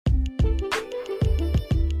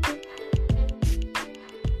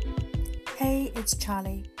it's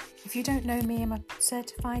Charlie. If you don't know me, I'm a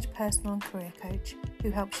certified personal and career coach who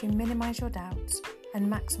helps you minimise your doubts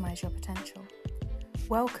and maximise your potential.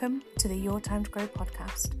 Welcome to the Your Time to Grow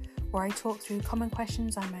podcast, where I talk through common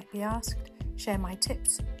questions I might be asked, share my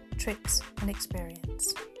tips, tricks and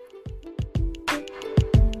experience.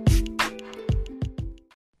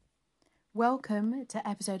 Welcome to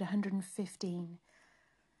episode 115.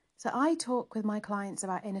 So I talk with my clients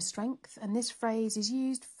about inner strength, and this phrase is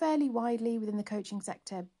used fairly widely within the coaching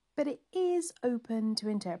sector, but it is open to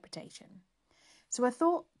interpretation. So I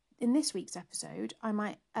thought in this week's episode, I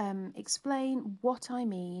might explain what I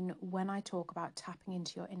mean when I talk about tapping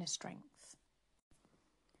into your inner strength.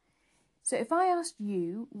 So if I asked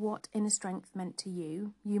you what inner strength meant to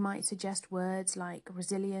you, you might suggest words like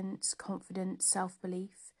resilience, confidence,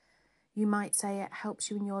 self-belief. You might say it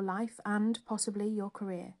helps you in your life and possibly your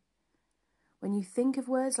career. When you think of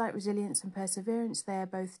words like resilience and perseverance, they are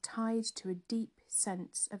both tied to a deep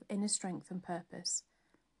sense of inner strength and purpose.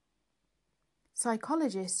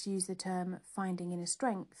 Psychologists use the term finding inner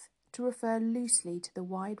strength to refer loosely to the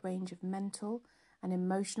wide range of mental and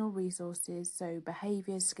emotional resources, so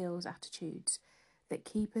behaviours, skills, attitudes, that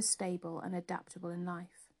keep us stable and adaptable in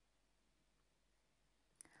life.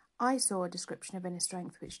 I saw a description of inner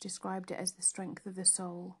strength which described it as the strength of the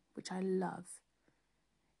soul, which I love.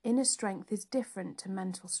 Inner strength is different to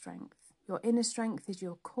mental strength. Your inner strength is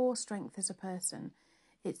your core strength as a person.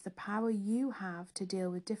 It's the power you have to deal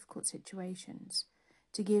with difficult situations,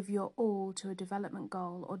 to give your all to a development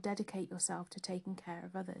goal, or dedicate yourself to taking care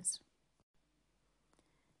of others.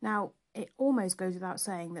 Now, it almost goes without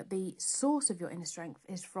saying that the source of your inner strength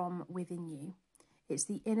is from within you. It's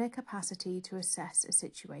the inner capacity to assess a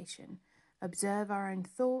situation, observe our own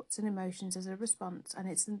thoughts and emotions as a response, and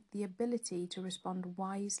it's the ability to respond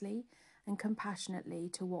wisely and compassionately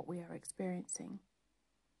to what we are experiencing.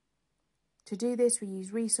 To do this, we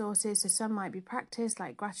use resources, so some might be practiced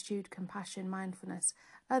like gratitude, compassion, mindfulness.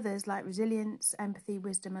 Others, like resilience, empathy,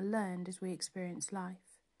 wisdom, are learned as we experience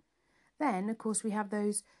life. Then, of course, we have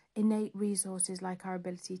those innate resources like our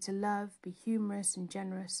ability to love, be humorous and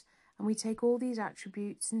generous, and we take all these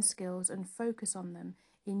attributes and skills and focus on them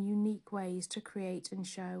in unique ways to create and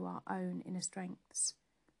show our own inner strengths.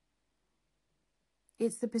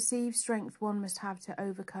 It's the perceived strength one must have to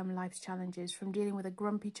overcome life's challenges, from dealing with a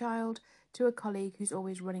grumpy child to a colleague who's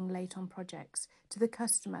always running late on projects, to the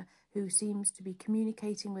customer who seems to be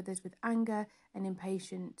communicating with us with anger and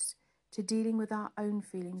impatience, to dealing with our own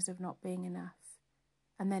feelings of not being enough.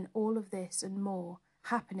 And then all of this and more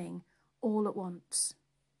happening all at once.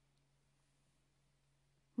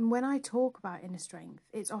 And when I talk about inner strength,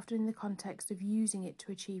 it's often in the context of using it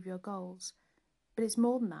to achieve your goals. But it's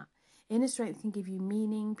more than that. Inner strength can give you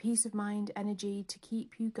meaning, peace of mind, energy to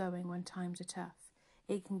keep you going when times are tough.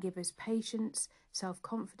 It can give us patience,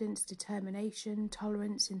 self-confidence, determination,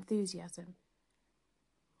 tolerance, enthusiasm.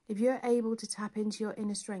 If you're able to tap into your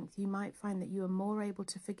inner strength, you might find that you are more able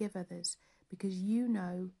to forgive others because you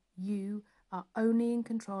know you are only in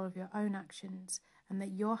control of your own actions and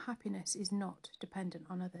that your happiness is not dependent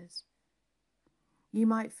on others. You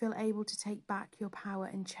might feel able to take back your power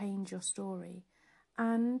and change your story.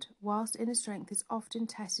 And whilst inner strength is often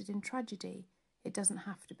tested in tragedy, it doesn't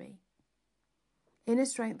have to be. Inner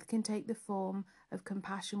strength can take the form of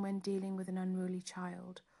compassion when dealing with an unruly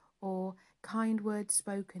child, or kind words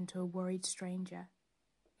spoken to a worried stranger.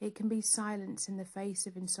 It can be silence in the face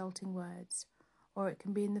of insulting words, or it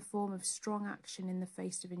can be in the form of strong action in the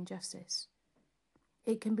face of injustice.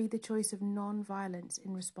 It can be the choice of non-violence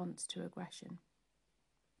in response to aggression.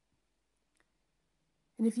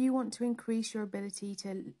 And if you want to increase your ability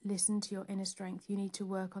to listen to your inner strength, you need to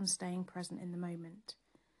work on staying present in the moment.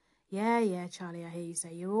 Yeah, Charlie, I hear you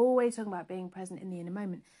say you're always talking about being present in the inner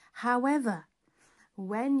moment. However,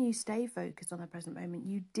 when you stay focused on the present moment,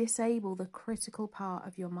 you disable the critical part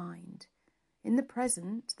of your mind. In the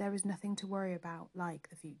present, there is nothing to worry about, like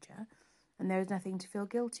the future, and there is nothing to feel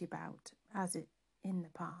guilty about, as it in the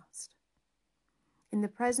past. In the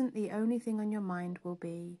present, the only thing on your mind will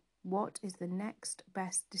be, what is the next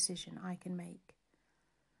best decision I can make?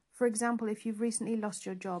 For example, if you've recently lost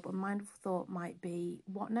your job, a mindful thought might be,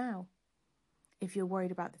 what now? If you're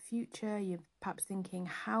worried about the future, you're perhaps thinking,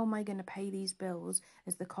 how am I going to pay these bills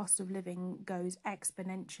as the cost of living goes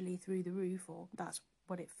exponentially through the roof, or that's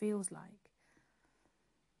what it feels like.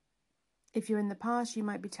 If you're in the past, you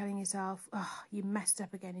might be telling yourself, oh, you messed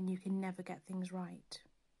up again and you can never get things right.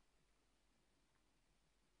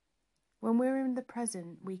 When we're in the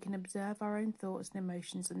present, we can observe our own thoughts and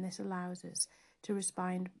emotions, and this allows us to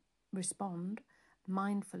respond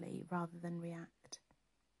mindfully rather than react.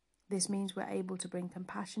 This means we're able to bring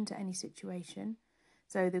compassion to any situation.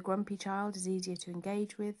 So the grumpy child is easier to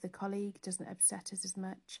engage with, the colleague doesn't upset us as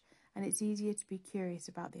much, and it's easier to be curious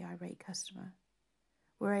about the irate customer.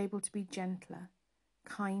 We're able to be gentler,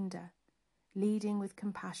 kinder, leading with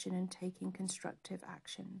compassion and taking constructive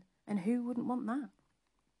action. And who wouldn't want that?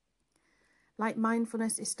 Like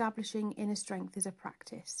mindfulness, establishing inner strength is a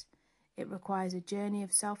practice. It requires a journey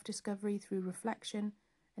of self-discovery through reflection,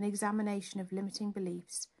 an examination of limiting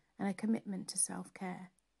beliefs, and a commitment to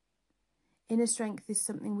self-care. Inner strength is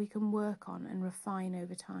something we can work on and refine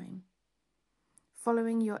over time.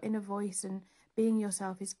 Following your inner voice and being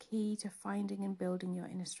yourself is key to finding and building your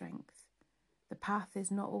inner strength. The path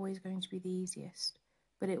is not always going to be the easiest,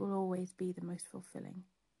 but it will always be the most fulfilling.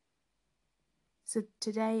 So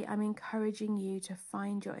today I'm encouraging you to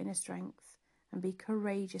find your inner strength and be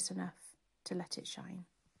courageous enough to let it shine.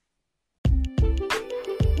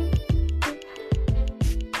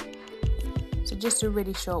 So just a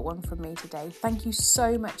really short one from me today. Thank you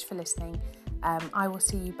so much for listening. I will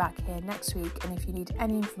see you back here next week, and if you need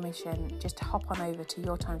any information, just hop on over to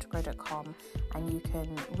yourtimetogrow.com and you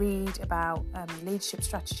can read about leadership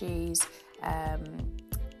strategies,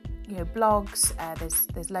 blogs.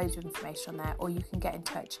 There's loads of information on there, or you can get in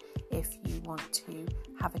touch if you want to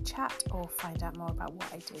have a chat or find out more about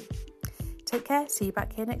what I do. Take care. See you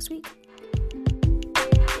back here next week.